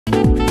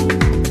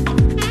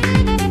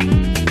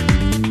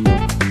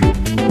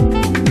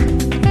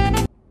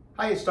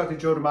it's Dr.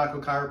 Joe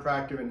DeMarco,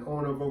 chiropractor and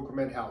owner of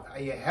OcraMed Health.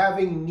 Are you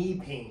having knee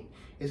pain?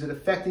 Is it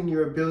affecting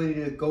your ability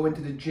to go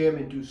into the gym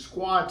and do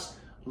squats,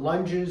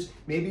 lunges?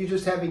 Maybe you're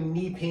just having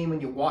knee pain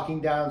when you're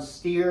walking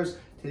downstairs.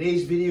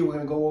 Today's video, we're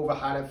going to go over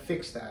how to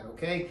fix that,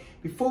 okay?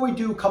 Before we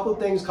do, a couple of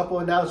things, couple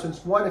of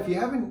announcements. One, if you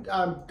haven't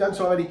done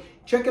so already,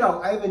 check it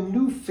out. I have a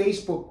new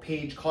Facebook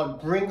page called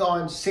Bring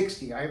On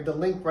 60. I have the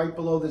link right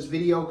below this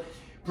video.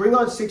 Bring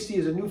On 60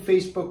 is a new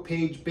Facebook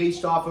page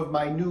based off of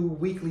my new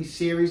weekly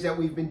series that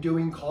we've been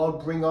doing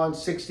called Bring On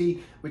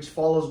 60, which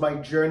follows my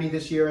journey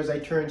this year as I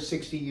turn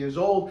 60 years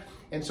old.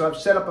 And so I've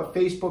set up a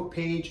Facebook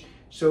page,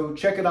 so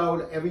check it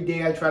out. Every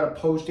day I try to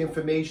post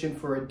information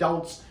for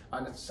adults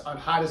on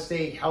how to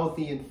stay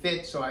healthy and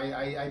fit. So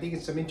I think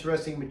it's some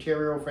interesting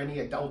material for any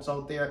adults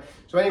out there.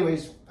 So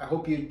anyways, I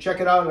hope you check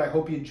it out and I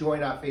hope you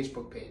join our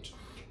Facebook page.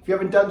 If you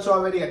haven't done so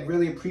already, I'd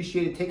really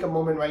appreciate it. Take a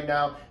moment right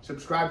now,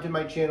 subscribe to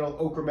my channel,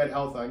 OcraMed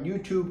Health on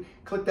YouTube.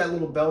 Click that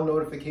little bell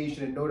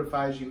notification. It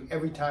notifies you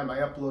every time I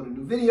upload a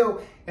new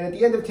video. And at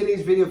the end of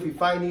today's video, if you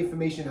find the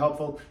information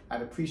helpful,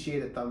 I'd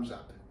appreciate a thumbs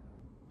up.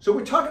 So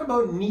we're talking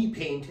about knee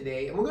pain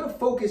today, and we're going to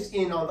focus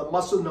in on the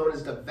muscle known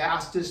as the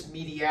vastus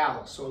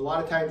medialis, so a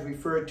lot of times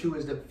referred to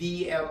as the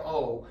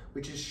VMO,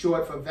 which is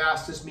short for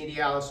vastus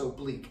medialis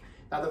oblique.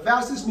 Now the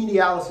vastus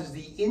medialis is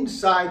the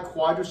inside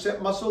quadricep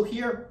muscle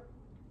here.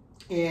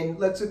 And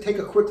let's take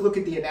a quick look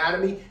at the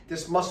anatomy.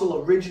 This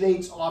muscle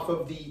originates off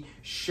of the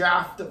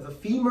shaft of the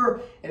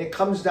femur, and it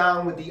comes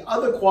down with the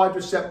other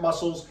quadricep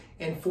muscles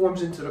and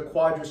forms into the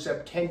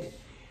quadricep tendon.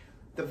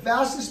 The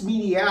vastus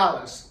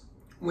medialis,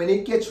 when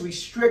it gets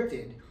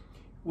restricted,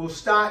 will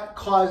start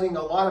causing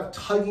a lot of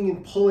tugging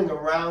and pulling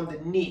around the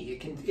knee.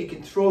 It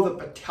can throw the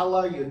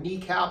patella, your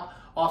kneecap,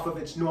 off of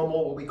its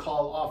normal, what we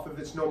call off of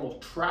its normal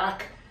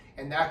track,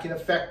 and that can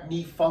affect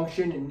knee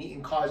function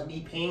and cause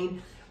knee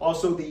pain.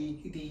 Also,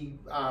 the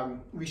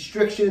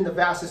restriction in the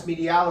vastus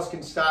medialis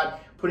can start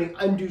putting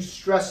undue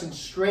stress and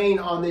strain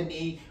on the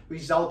knee,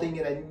 resulting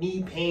in a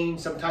knee pain,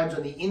 sometimes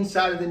on the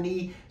inside of the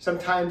knee,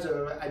 sometimes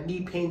a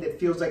knee pain that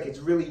feels like it's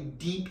really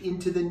deep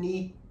into the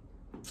knee.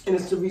 And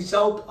it's the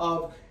result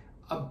of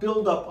a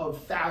buildup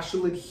of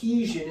fascial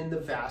adhesion in the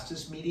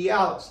vastus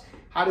medialis.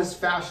 How does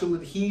fascial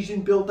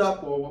adhesion build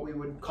up, or what we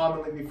would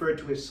commonly refer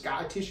to as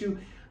scar tissue?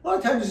 A lot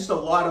of times it's just a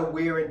lot of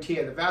wear and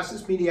tear. The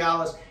vastus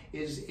medialis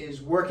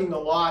is working a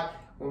lot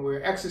when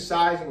we're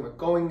exercising, we're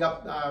going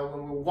up,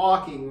 when we're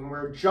walking, when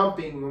we're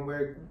jumping, when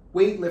we're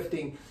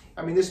weightlifting.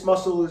 I mean, this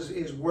muscle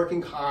is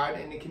working hard,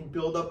 and it can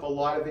build up a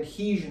lot of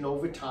adhesion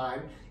over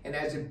time. And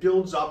as it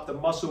builds up, the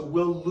muscle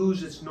will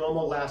lose its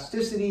normal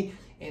elasticity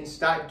and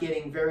start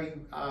getting very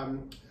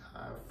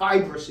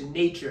fibrous in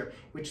nature,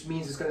 which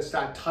means it's going to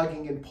start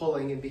tugging and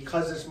pulling. And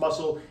because this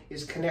muscle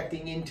is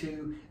connecting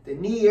into the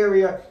knee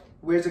area,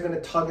 where's it going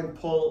to tug and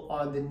pull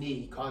on the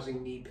knee,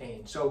 causing knee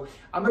pain? So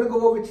I'm going to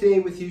go over today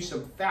with you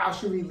some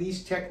fascial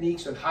release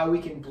techniques on how we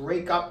can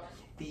break up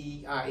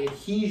the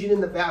adhesion in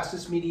the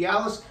vastus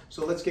medialis.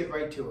 So let's get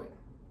right to it.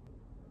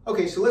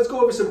 Okay, so let's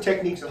go over some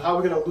techniques on how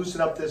we're going to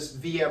loosen up this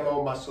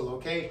VMO muscle,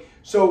 okay?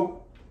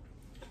 So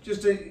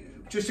just so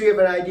you have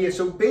an idea,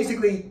 so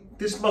basically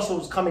this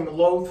muscle is coming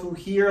low through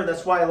here.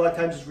 That's why a lot of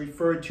times it's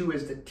referred to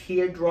as the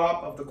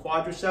teardrop of the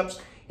quadriceps.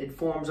 It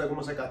forms like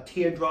almost like a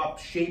teardrop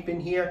shape in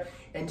here.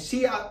 And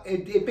see,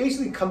 it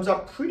basically comes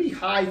up pretty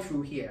high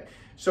through here.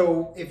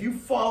 So if you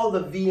follow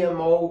the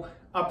VMO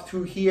up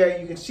through here,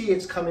 you can see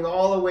it's coming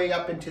all the way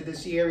up into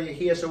this area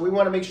here. So we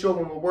want to make sure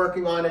when we're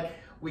working on it,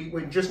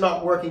 we're just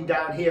not working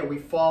down here. We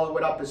follow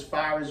it up as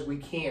far as we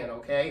can,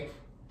 okay?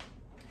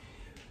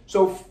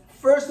 So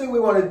first thing we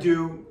want to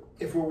do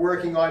if we're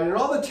working on it, and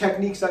all the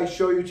techniques I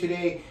show you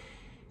today,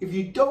 if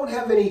you don't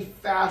have any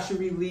fascial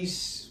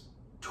release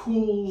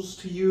tools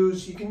to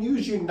use, you can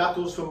use your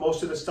knuckles for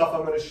most of the stuff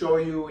I'm going to show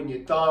you, and your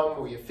thumb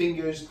or your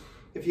fingers.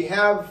 If you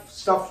have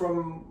stuff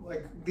from,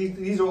 like,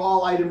 these are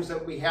all items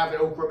that we have at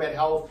OcraMed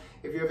Health.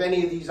 If you have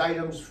any of these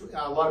items,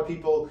 a lot of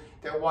people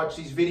that watch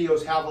these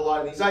videos have a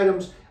lot of these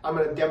items. I'm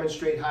going to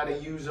demonstrate how to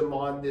use them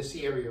on this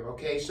area,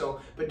 okay? So,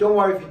 but don't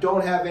worry if you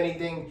don't have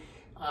anything.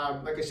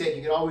 Like I said,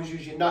 you can always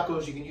use your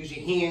knuckles, you can use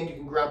your hand, you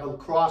can grab a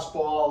lacrosse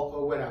ball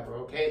or whatever,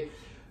 okay?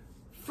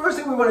 First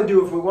thing we want to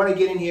do, if we want to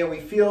get in here, we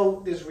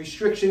feel there's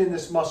restriction in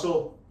this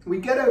muscle. We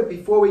gotta,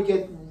 before we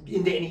get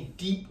into any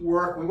deep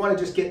work, we want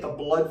to just get the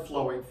blood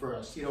flowing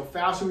first. You know,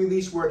 fascial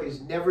release work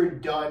is never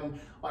done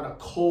on a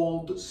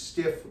cold,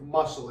 stiff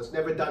muscle. It's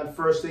never done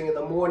first thing in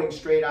the morning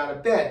straight out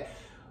of bed.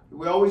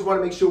 We always want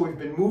to make sure we've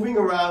been moving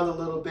around a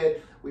little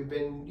bit. We've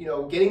been, you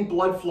know, getting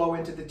blood flow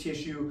into the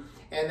tissue.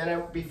 And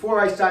then before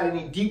I start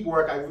any deep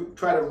work, I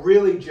try to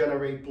really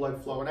generate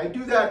blood flow. And I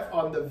do that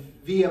on the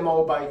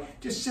VMO by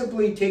just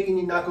simply taking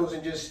your knuckles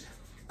and just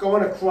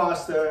going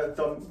across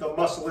the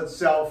muscle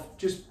itself,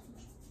 just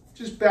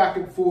back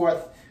and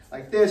forth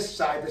like this,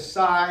 side to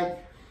side.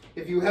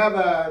 If you have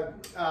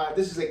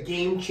this is a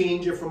game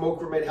changer from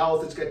OcraMed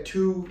Health. It's got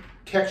 2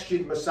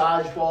 textured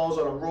massage balls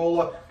on a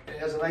roller, and it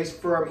has a nice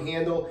firm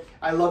handle.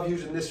 I love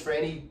using this for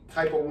any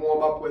type of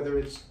warm-up, whether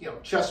it's, you know,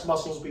 chest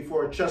muscles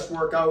before a chest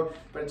workout,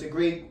 but it's a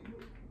great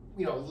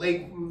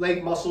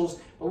leg muscles,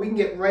 but we can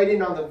get right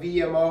in on the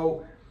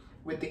VMO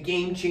with the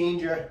game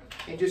changer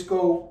and just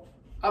go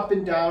up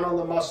and down on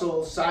the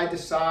muscle, side to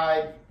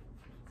side,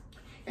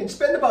 and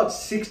spend about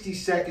 60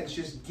 seconds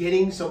just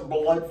getting some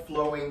blood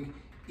flowing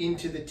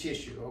into the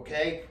tissue,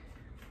 okay?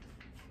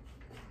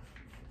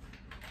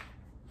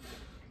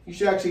 You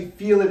should actually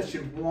feel it. It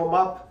should warm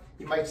up.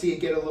 You might see it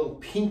get a little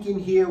pink in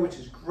here, which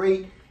is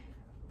great.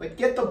 But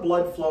get the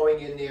blood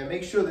flowing in there.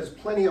 Make sure there's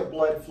plenty of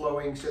blood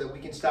flowing so that we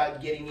can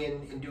start getting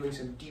in and doing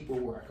some deeper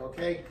work,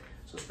 okay?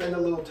 So spend a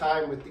little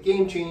time with the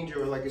game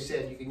changer, or like I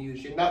said, you can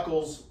use your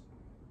knuckles.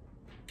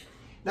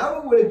 Now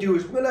what we're going to do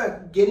is we're going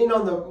to get in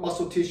on the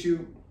muscle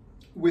tissue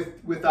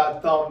with our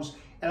thumbs,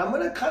 and I'm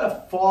going to kind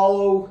of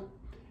follow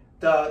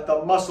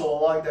the muscle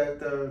along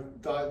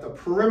the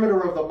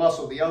perimeter of the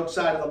muscle, the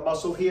outside of the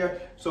muscle here.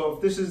 So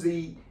if this is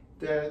the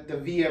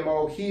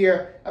VMO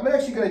here, I'm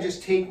actually going to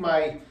just take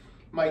my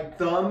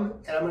thumb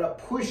and I'm going to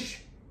push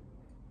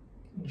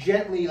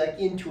gently like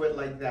into it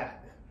like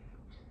that.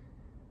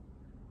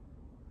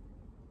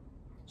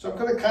 So I'm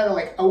going to kind of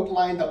like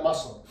outline the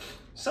muscle.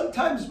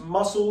 Sometimes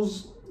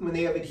muscles, when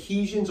they have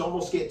adhesions,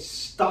 almost get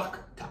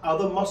stuck to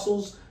other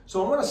muscles.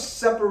 So I'm going to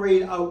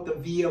separate out the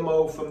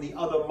VMO from the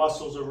other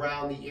muscles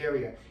around the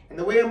area. And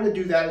the way I'm going to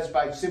do that is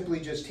by simply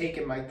just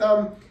taking my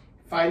thumb,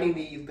 finding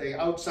the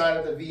outside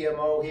of the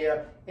VMO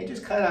here, and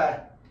just kind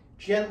of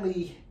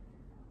gently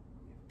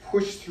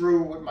push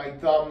through with my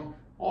thumb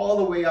all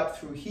the way up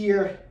through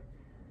here.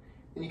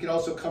 And you can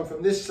also come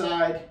from this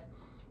side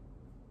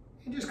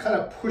and just kind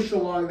of push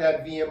along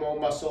that VMO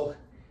muscle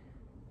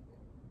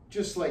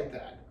just like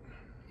that.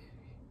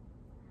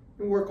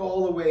 And work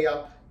all the way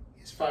up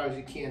as far as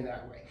you can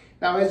that way.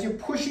 Now, as you're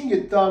pushing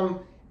your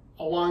thumb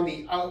along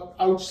the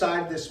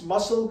outside of this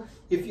muscle,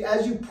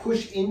 as you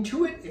push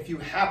into it, if you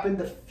happen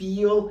to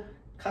feel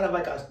kind of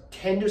like a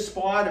tender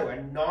spot or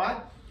a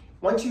knot,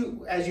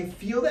 as you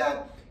feel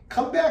that,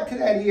 come back to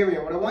that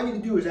area. What I want you to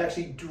do is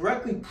actually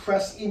directly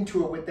press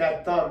into it with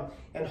that thumb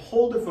and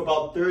hold it for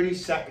about 30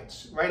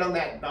 seconds, right on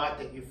that knot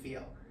that you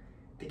feel,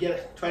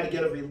 try to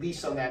get a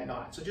release on that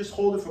knot. So just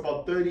hold it for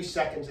about 30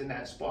 seconds in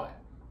that spot.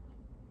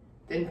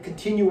 Then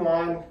continue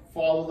on,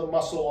 follow the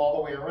muscle all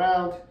the way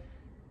around,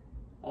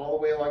 all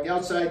the way along the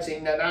outside,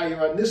 saying now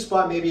you're on this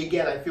spot, maybe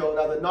again I feel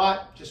another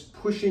knot, just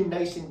push in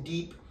nice and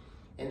deep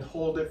and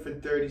hold it for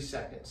 30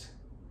 seconds,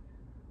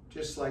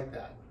 just like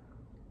that.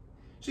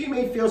 So you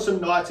may feel some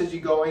knots as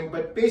you're going,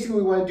 but basically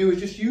what we want to do is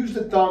just use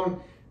the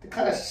thumb to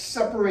kind of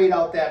separate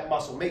out that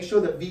muscle. Make sure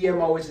the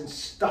VMO isn't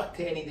stuck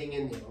to anything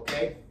in there,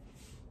 okay?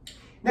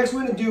 Next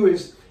what we're going to do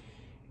is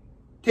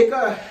take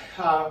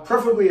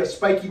preferably a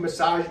spiky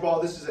massage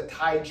ball. This is a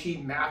Tai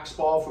Chi Max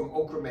ball from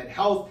OcraMed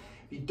Health.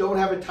 If you don't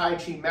have a Tai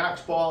Chi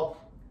Max ball,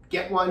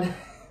 get one.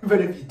 But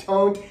if you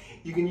don't,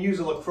 you can use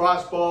a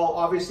lacrosse ball.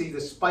 Obviously,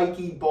 the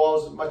spiky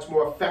ball is much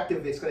more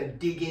effective. It's going to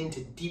dig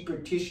into deeper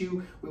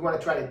tissue. We want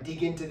to try to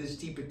dig into this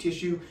deeper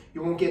tissue.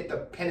 You won't get the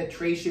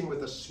penetration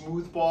with a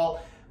smooth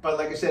ball. But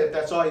like I said, if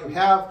that's all you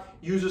have,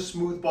 use a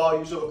smooth ball,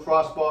 use a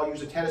lacrosse ball,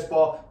 use a tennis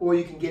ball, or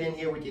you can get in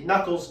here with your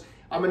knuckles.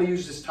 I'm going to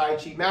use this Tai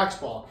Chi Max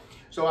ball.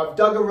 So I've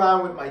dug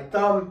around with my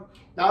thumb.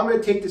 Now I'm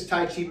going to take this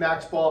Tai Chi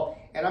Max ball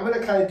and I'm going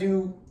to kind of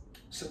do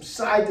some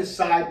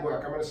side-to-side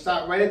work. I'm going to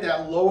start right at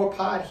that lower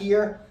part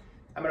here.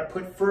 I'm going to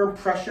put firm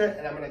pressure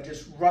and I'm going to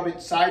just rub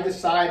it side to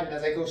side. And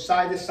as I go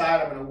side to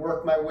side, I'm going to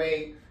work my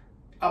way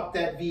up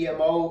that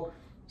VMO,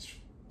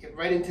 get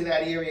right into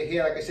that area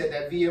here. Like I said,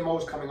 that VMO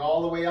is coming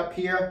all the way up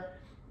here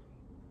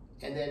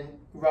and then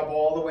rub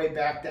all the way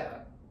back down.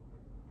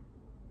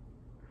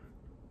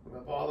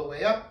 Rub all the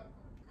way up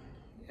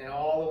and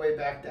all the way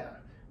back down.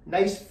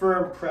 Nice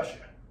firm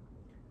pressure.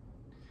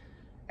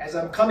 As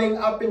I'm coming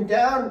up and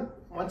down,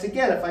 once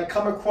again, if I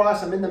come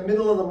across, I'm in the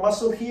middle of the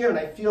muscle here and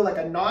I feel like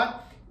a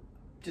knot,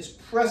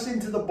 just press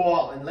into the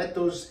ball and let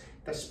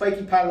the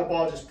spiky part of the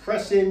ball just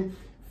press in,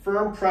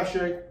 firm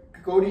pressure,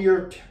 go to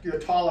your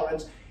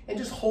tolerance, and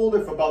just hold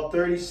it for about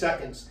 30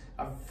 seconds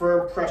of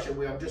firm pressure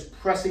where I'm just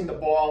pressing the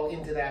ball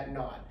into that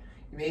knot.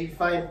 Maybe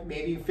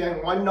you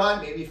find one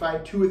knot, maybe you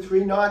find 2 or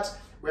 3 knots.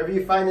 Wherever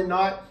you find a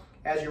knot,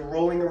 as you're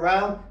rolling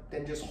around,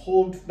 then just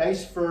hold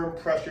nice firm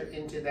pressure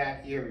into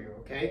that area,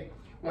 okay?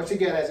 Once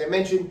again, as I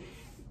mentioned,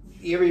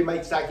 the area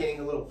might start getting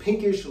a little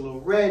pinkish, a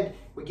little red.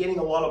 We're getting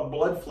a lot of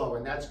blood flow,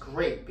 and that's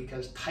great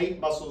because tight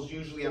muscles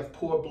usually have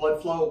poor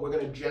blood flow. We're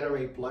going to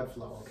generate blood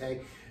flow,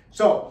 okay?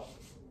 So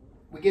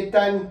we get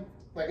done.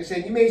 Like I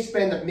said, you may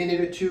spend a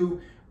minute or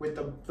two with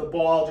the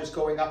ball just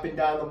going up and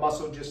down the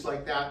muscle just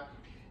like that.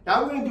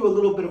 Now we're going to do a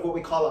little bit of what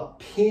we call a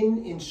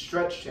pin and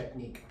stretch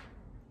technique.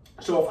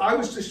 So if I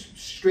was to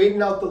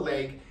straighten out the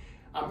leg,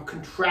 I'm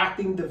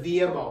contracting the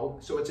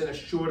VMO, so it's in a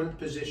shortened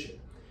position.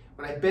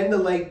 When I bend the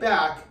leg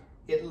back,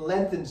 it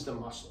lengthens the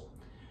muscle.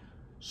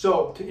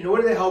 So in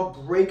order to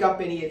help break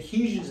up any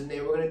adhesions in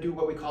there, we're going to do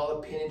what we call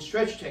a pin and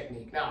stretch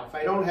technique. Now, if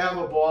I don't have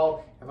a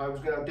ball, if I was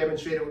going to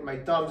demonstrate it with my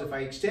thumbs, if I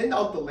extend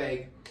out the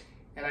leg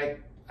and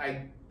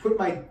I put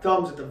my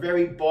thumbs at the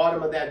very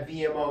bottom of that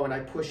VMO and I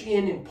push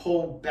in and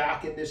pull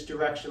back in this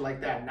direction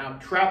like that. Now I'm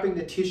trapping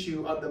the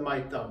tissue under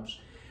my thumbs.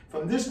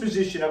 From this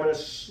position, I'm going to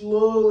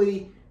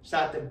slowly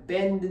start to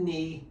bend the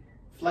knee,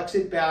 flex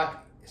it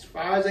back as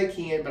far as I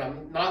can, but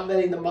I'm not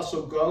letting the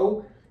muscle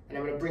go, and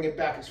I'm going to bring it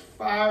back as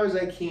far as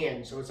I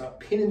can. So it's a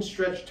pin and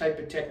stretch type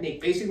of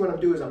technique. Basically what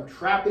I'm doing is I'm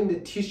trapping the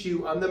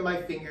tissue under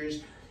my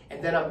fingers,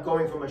 and then I'm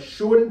going from a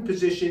shortened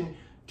position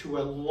to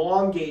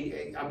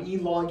elongate. I'm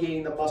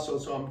elongating the muscle,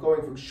 so I'm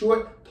going from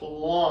short to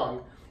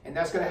long, and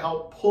that's going to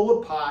help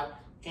pull apart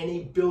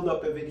any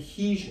buildup of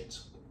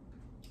adhesions.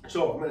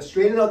 So I'm going to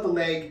straighten out the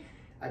leg.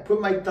 I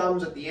put my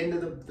thumbs at the end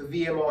of the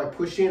VMO. I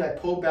push in, I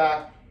pull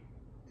back.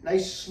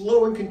 Nice,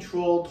 slow and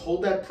controlled.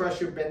 Hold that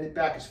pressure, bend it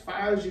back as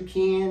far as you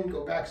can.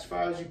 Go back as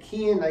far as you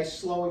can. Nice,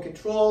 slow and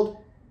controlled.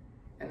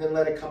 And then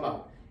let it come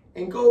out.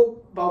 And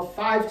go about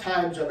 5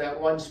 times on that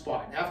one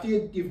spot. After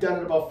you've done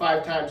it about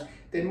 5 times,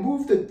 then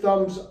move the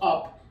thumbs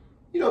up,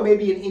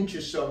 maybe an inch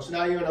or so. So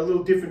now you're in a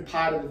little different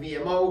part of the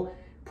VMO.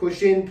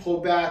 Push in,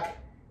 pull back,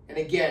 and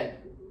again,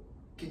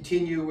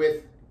 continue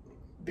with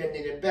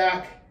bending it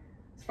back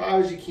as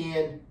far as you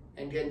can,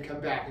 and then come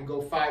back and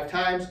go 5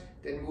 times.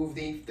 Then move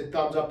the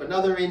thumbs up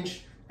another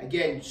inch.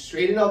 Again,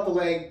 straighten out the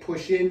leg,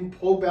 push in,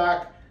 pull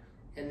back,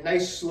 and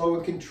nice, slow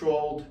and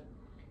controlled.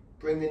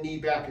 Bring the knee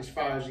back as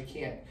far as you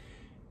can.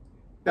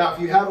 Now,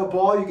 if you have a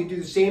ball, you can do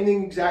the same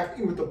thing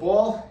exactly with the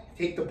ball.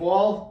 Take the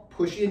ball,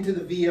 push into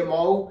the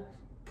VMO,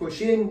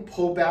 push in,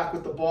 pull back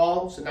with the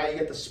ball. So now you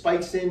get the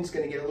spikes in. It's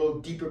going to get a little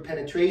deeper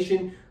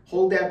penetration.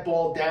 Hold that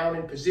ball down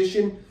in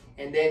position,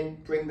 and then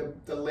bring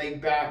the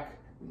leg back,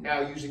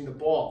 now using the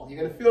ball. You're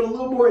going to feel it a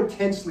little more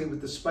intensely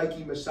with the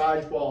spiky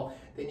massage ball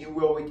than you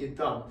will with your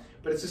thumb.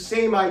 But it's the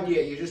same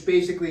idea. You're just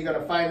basically going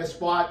to find a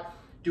spot,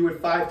 do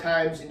it 5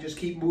 times, and just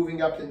keep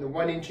moving up in the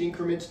 1-inch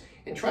increments,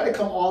 and try to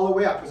come all the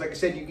way up. Because like I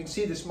said, you can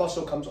see this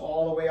muscle comes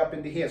all the way up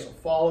into here, so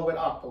follow it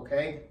up,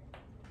 okay?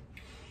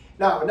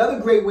 Now, another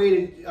great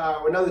way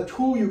to, another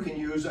tool you can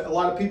use, a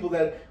lot of people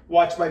that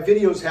watch my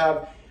videos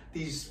have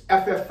these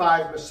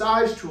FF5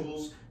 massage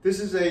tools. This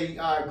is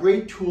a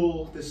great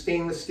tool. The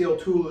stainless steel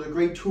tool is a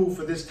great tool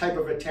for this type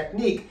of a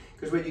technique,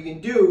 because what you can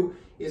do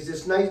is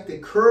the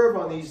curve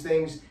on these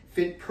things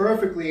fit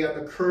perfectly on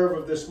the curve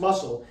of this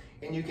muscle,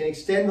 and you can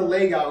extend the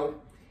leg out,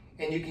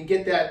 and you can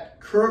get that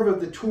curve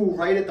of the tool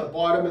right at the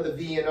bottom of the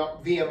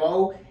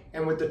VMO.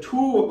 And with the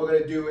tool, what we're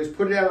going to do is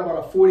put it at about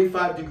a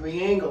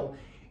 45-degree angle,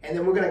 and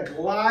then we're going to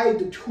glide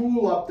the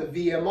tool up the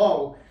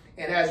VMO,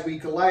 and as we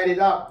glide it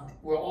up,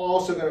 we're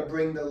also going to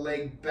bring the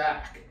leg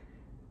back.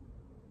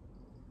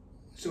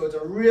 So it's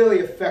a really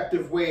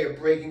effective way of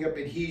breaking up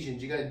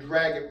adhesions. You're going to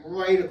drag it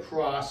right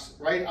across,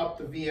 right up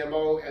the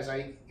VMO as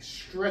I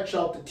stretch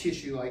out the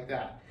tissue like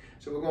that.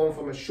 So we're going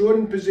from a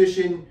shortened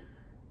position,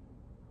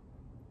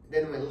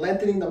 then we're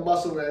lengthening the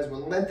muscle, and as we're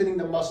lengthening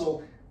the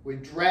muscle, we're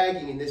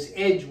dragging, and this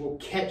edge will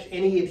catch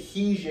any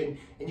adhesion,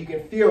 and you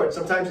can feel it.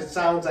 Sometimes it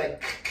sounds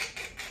like,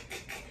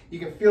 you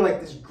can feel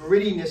like this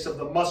grittiness of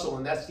the muscle,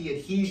 and that's the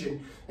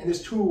adhesion, and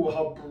this tool will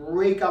help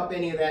break up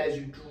any of that as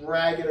you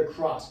drag it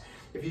across.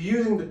 If you're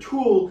using the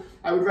tool,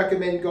 I would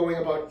recommend going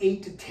about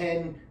 8 to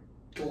 10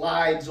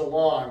 glides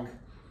along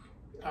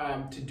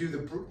to do the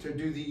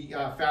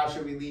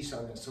fascial release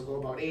on this. So go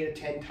about 8 or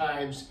 10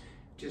 times,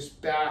 just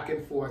back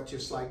and forth,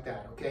 just like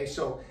that. Okay,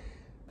 so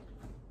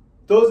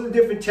those are the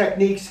different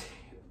techniques.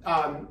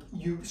 As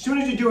soon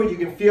as you do it, you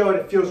can feel it.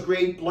 It feels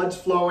great. Blood's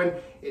flowing.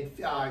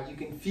 You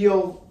can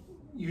feel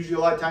usually a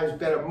lot of times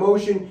better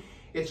motion.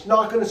 It's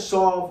not going to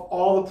solve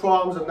all the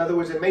problems. In other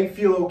words, it might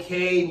feel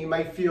okay and you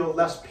might feel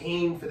less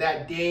pain for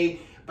that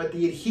day, but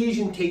the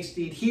adhesions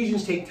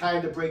take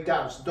time to break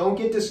down. So don't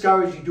get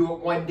discouraged. You do it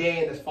one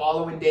day and the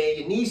following day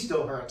your knee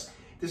still hurts.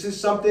 This is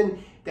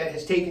something that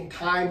has taken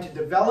time to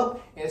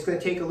develop, and it's going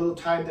to take a little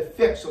time to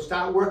fix. So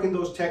start working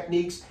those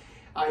techniques.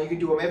 You can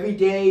do them every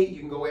day. You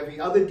can go every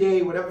other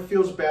day, whatever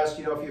feels best.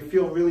 If you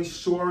feel really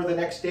sore the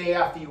next day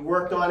after you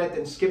worked on it,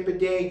 then skip a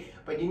day.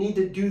 But you need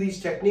to do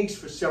these techniques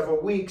for several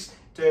weeks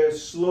to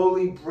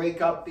slowly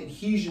break up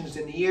adhesions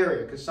in the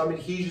area, because some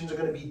adhesions are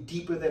going to be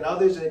deeper than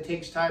others, and it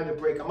takes time to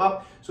break them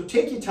up. So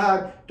take your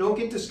time. Don't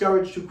get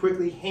discouraged too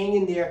quickly. Hang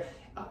in there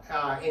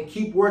and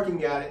keep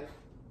working at it.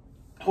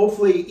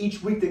 Hopefully,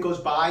 each week that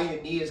goes by,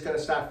 your knee is going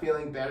to start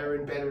feeling better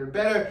and better and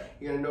better.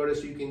 You're going to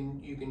notice you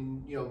can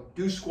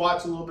do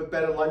squats a little bit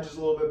better, lunges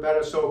a little bit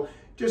better. So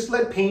just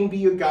let pain be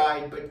your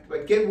guide,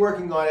 but get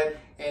working on it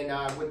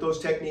and with those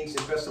techniques.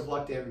 And best of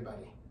luck to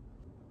everybody.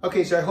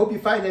 Okay, so I hope you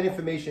find that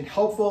information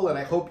helpful, and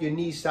I hope your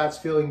knee starts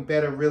feeling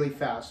better really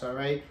fast. All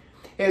right.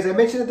 As I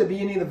mentioned at the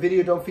beginning of the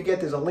video, don't forget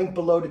there's a link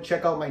below to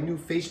check out my new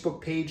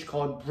Facebook page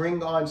called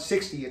Bring On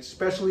 60. It's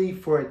especially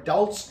for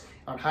adults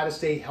on how to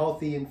stay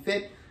healthy and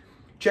fit.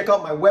 Check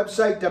out my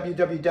website,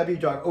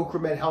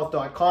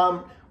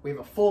 www.OcraMedHealth.com. We have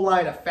a full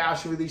line of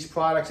fascial release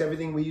products.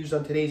 Everything we used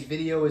on today's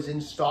video is in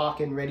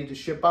stock and ready to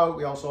ship out.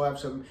 We also have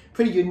some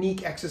pretty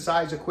unique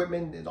exercise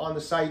equipment on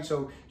the site,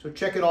 so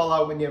check it all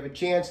out when you have a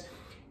chance.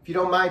 If you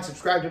don't mind,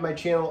 subscribe to my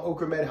channel,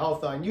 OcraMed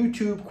Health on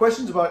YouTube.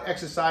 Questions about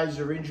exercise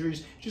or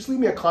injuries, just leave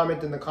me a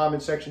comment in the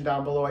comment section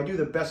down below. I do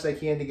the best I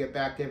can to get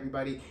back to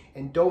everybody.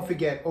 And don't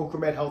forget,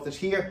 OcraMed Health is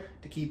here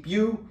to keep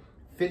you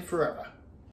fit forever.